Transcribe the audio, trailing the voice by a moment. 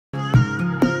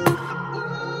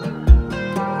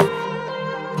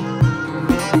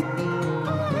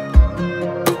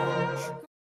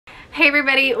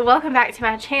everybody, welcome back to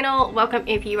my channel. Welcome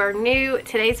if you are new.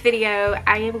 Today's video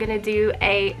I am gonna do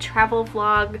a travel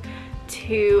vlog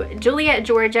to Juliet,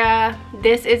 Georgia.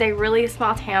 This is a really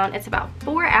small town. It's about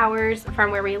 4 hours from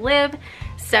where we live.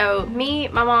 So me,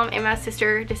 my mom, and my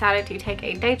sister decided to take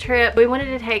a day trip. We wanted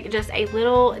to take just a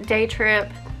little day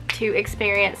trip to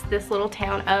experience this little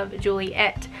town of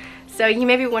Juliet. So you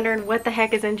may be wondering what the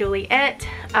heck is in Juliet.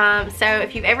 So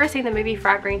if you've ever seen the movie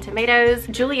Fried Green Tomatoes,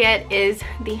 Juliet is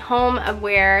the home of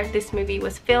where this movie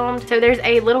was filmed. So there's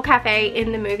a little cafe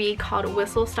in the movie called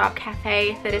Whistle Stop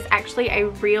Cafe that is actually a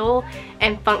real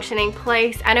and functioning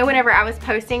place. I know whenever I was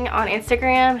posting on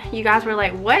Instagram, you guys were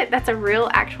like, what? That's a real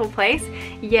actual place?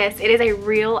 Yes, it is a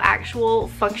real actual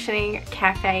functioning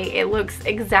cafe. It looks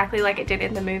exactly like it did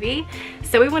in the movie.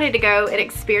 So we wanted to go and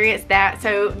experience that.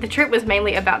 So the trip was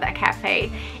mainly about that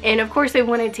cafe. And of course we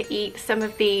wanted to eat some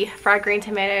of the fried green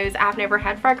tomatoes. I've never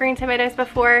had fried green tomatoes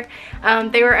before.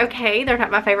 They were okay. They're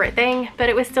not my favorite thing, but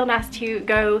it was still nice to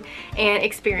go and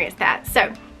experience that.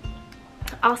 So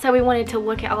also we wanted to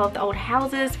look at all of the old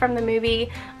houses from the movie.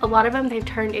 A lot of them they've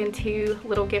turned into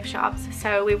little gift shops.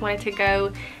 So we wanted to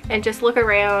go and just look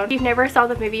around. If you've never saw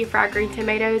the movie Fried Green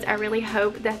Tomatoes, I really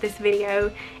hope that this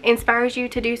video inspires you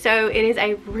to do so. It is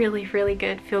a really, really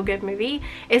good feel-good movie.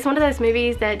 It's one of those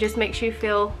movies that just makes you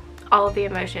feel all of the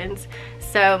emotions.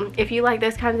 So if you like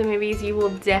those kinds of movies, you will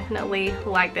definitely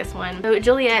like this one. So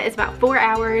Juliet is about 4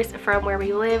 hours from where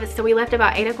we live. So we left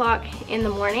about 8 o'clock in the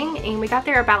morning and we got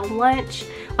there about lunch.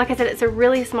 Like I said, it's a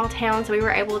really small town, so we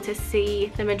were able to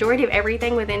see the majority of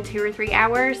everything within 2 or 3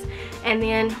 hours, and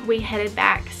then we headed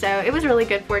back. So it was really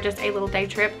good for just a little day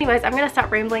trip. Anyways, I'm gonna stop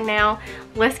rambling now.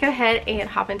 Let's go ahead and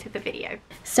hop into the video.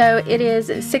 So it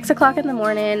is 6 o'clock in the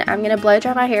morning. I'm gonna blow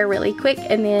dry my hair really quick,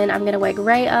 and then I'm gonna wake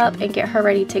Ray up and get her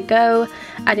ready to go.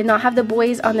 I did not have the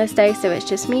boys on this day, so it's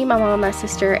just me, my mom, my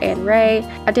sister, and Ray.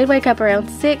 I did wake up around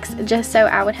 6 just so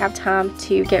I would have time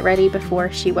to get ready before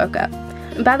she woke up.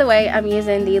 By the way, I'm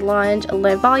using the Lounge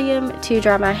Low Volume to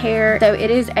dry my hair. So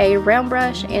it is a round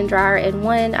brush and dryer in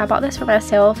one. I bought this for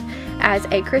myself as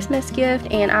a Christmas gift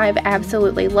and I've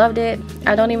absolutely loved it.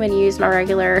 I don't even use my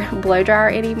regular blow dryer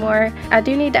anymore. I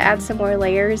do need to add some more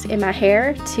layers in my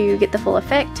hair to get the full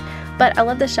effect, but I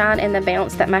love the shine and the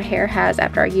bounce that my hair has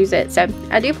after I use it. So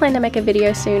I do plan to make a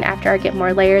video soon after I get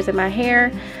more layers in my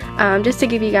hair, just to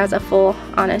give you guys a full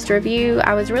honest review.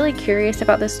 I was really curious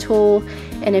about this tool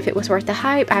and if it was worth the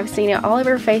hype. I've seen it all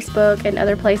over Facebook and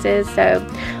other places, so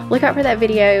look out for that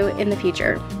video in the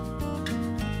future.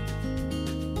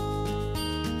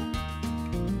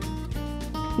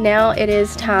 Now it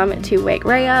is time to wake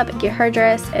Ray up, get her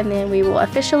dressed, and then we will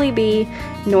officially be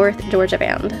North Georgia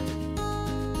bound.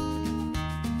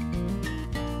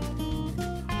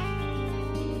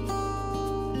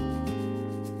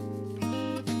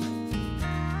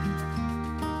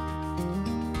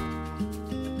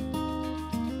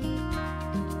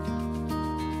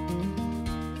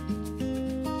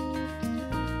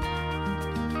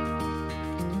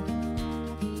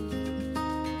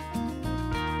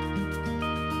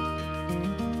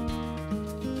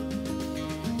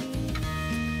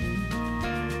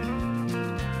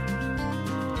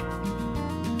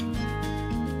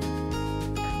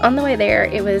 On the way there,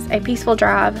 it was a peaceful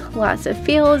drive, lots of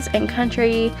fields and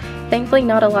country, thankfully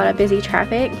not a lot of busy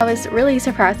traffic. I was really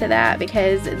surprised at that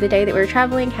because the day that we were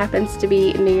traveling happens to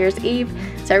be New Year's Eve,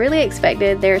 so I really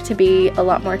expected there to be a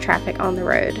lot more traffic on the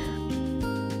road.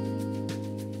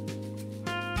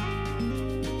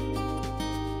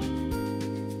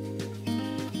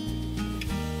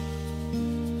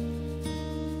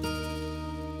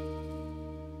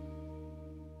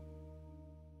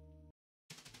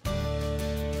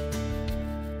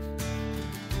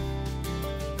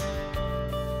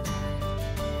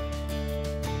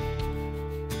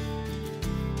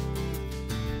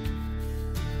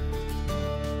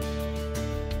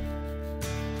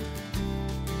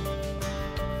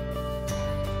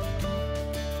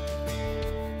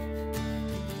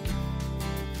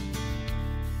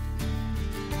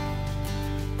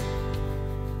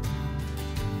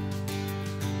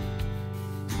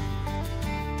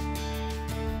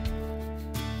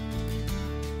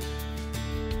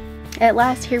 At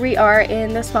last, here we are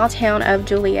in the small town of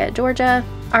Juliet, Georgia.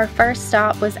 Our first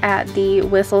stop was at the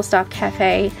Whistle Stop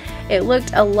Cafe. It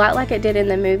looked a lot like it did in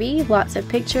the movie, lots of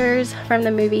pictures from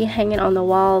the movie hanging on the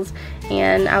walls,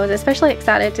 and I was especially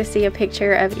excited to see a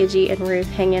picture of Iggy and Ruth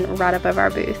hanging right above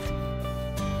our booth.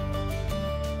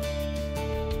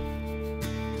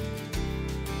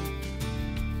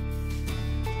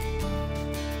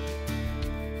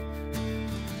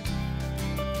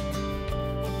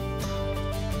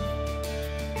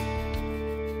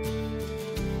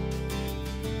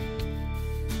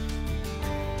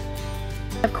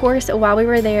 Of course, while we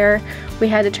were there, we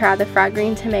had to try the fried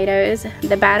green tomatoes.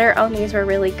 The batter on these were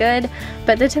really good,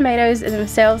 but the tomatoes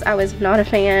themselves, I was not a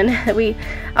fan. We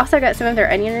also got some of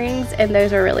their onion rings, and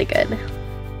those were really good.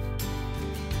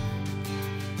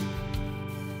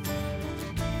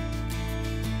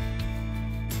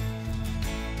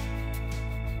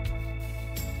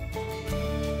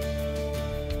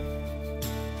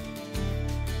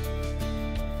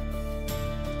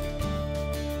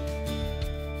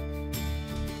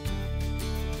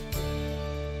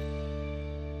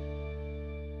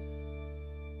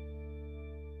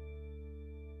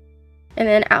 And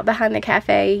then out behind the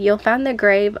cafe, you'll find the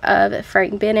grave of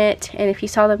Frank Bennett. And if you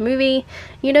saw the movie,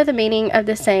 you know the meaning of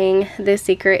the saying, "The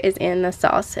secret is in the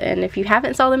sauce." And if you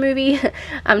haven't saw the movie,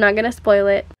 I'm not going to spoil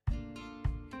it.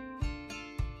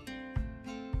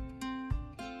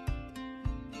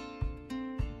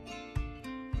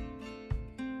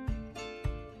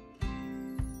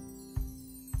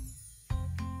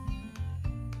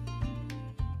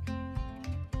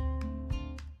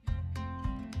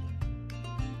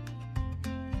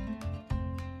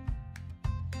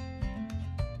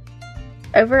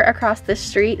 Over across the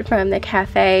street from the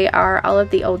cafe are all of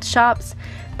the old shops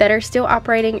that are still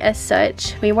operating as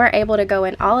such. We weren't able to go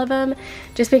in all of them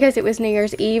just because it was New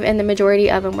Year's Eve and the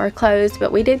majority of them were closed,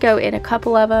 but we did go in a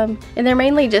couple of them, and they're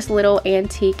mainly just little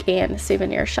antique and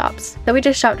souvenir shops. So we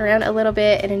just shopped around a little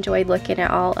bit and enjoyed looking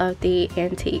at all of the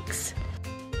antiques.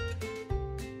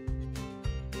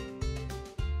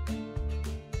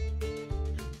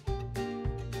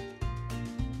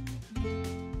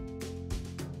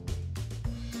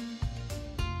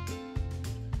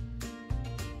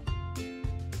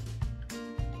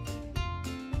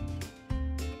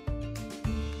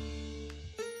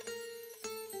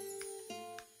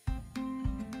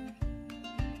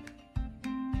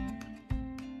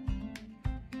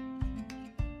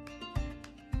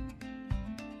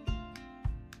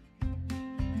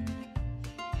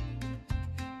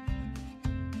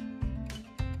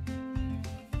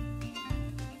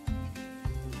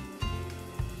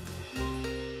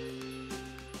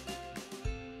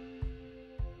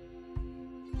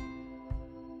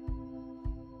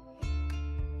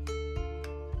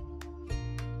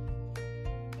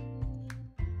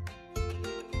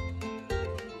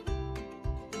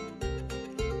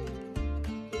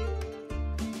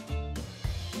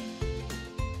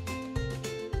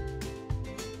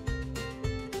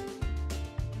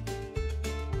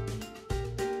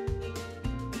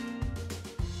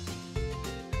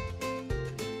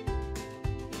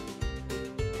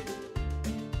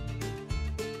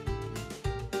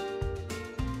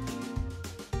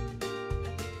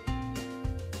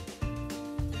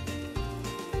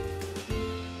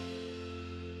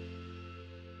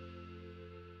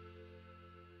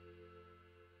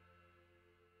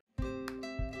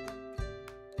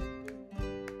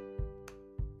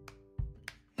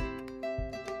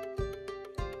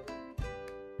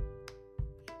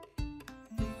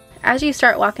 As you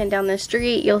start walking down the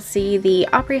street, you'll see the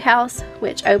Opry House,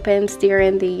 which opens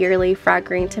during the yearly Fried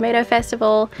Green Tomato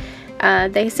Festival.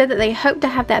 They said that they hope to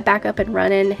have that back up and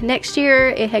running next year.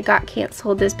 It had got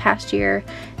canceled this past year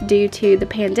due to the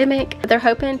pandemic, but they're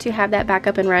hoping to have that back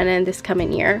up and running this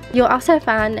coming year. You'll also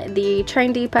find the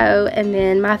train depot, and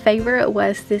then my favorite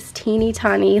was this teeny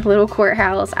tiny little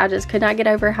courthouse. I just could not get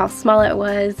over how small it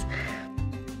was.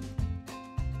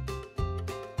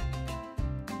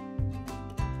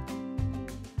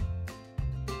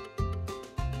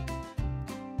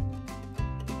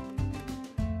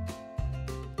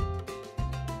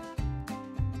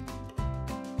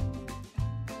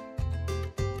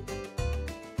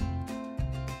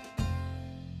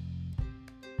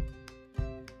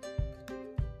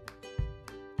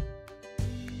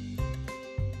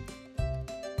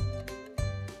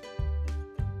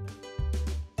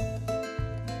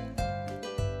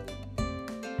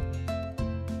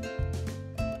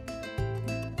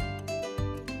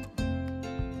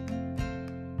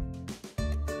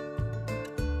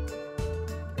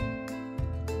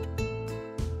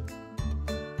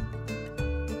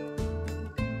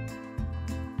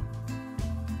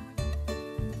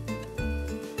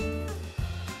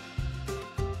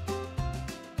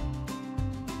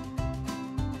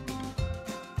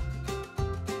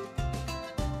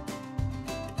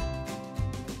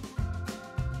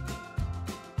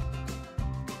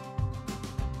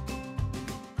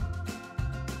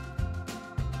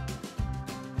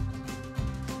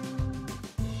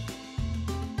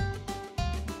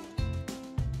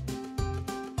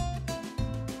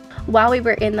 while we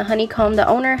were in the honeycomb, the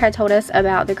owner had told us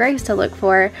about the graves to look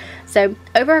for. So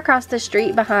over across the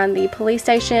street behind the police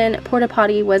station porta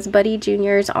potty was Buddy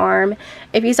Jr.'s arm.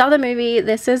 If you saw the movie,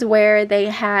 this is where they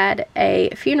had a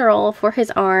funeral for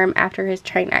his arm after his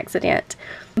train accident.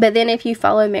 But then if you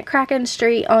follow McCracken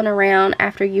Street on around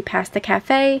after you pass the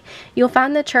cafe, you'll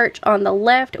find the church on the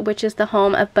left, which is the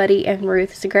home of Buddy and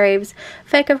Ruth's graves.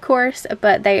 Fake, of course,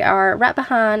 but they are right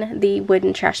behind the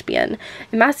wooden trash bin.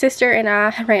 And my sister and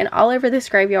I ran all over this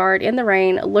graveyard in the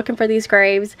rain looking for these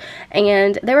graves,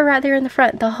 and they were right there in the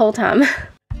front the whole time.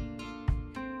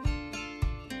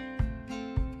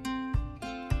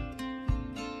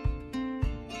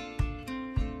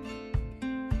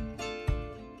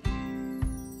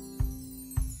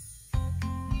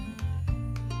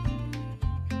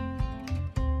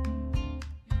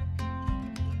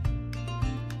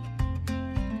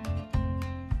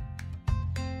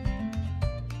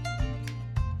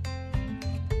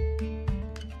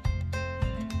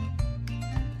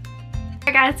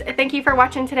 Guys, thank you for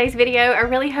watching today's video. I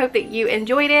really hope that you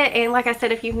enjoyed it, and like I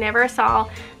said, if you've never saw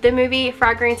the movie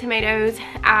Fried Green Tomatoes,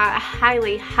 I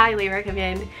highly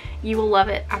recommend. You will love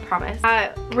it, I promise.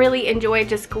 I really enjoyed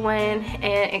just going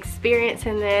and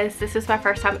experiencing this. This is my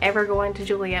first time ever going to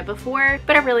Joliet before,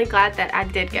 but I'm really glad that I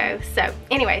did go. So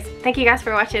anyways, thank you guys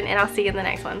for watching, and I'll see you in the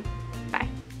next one.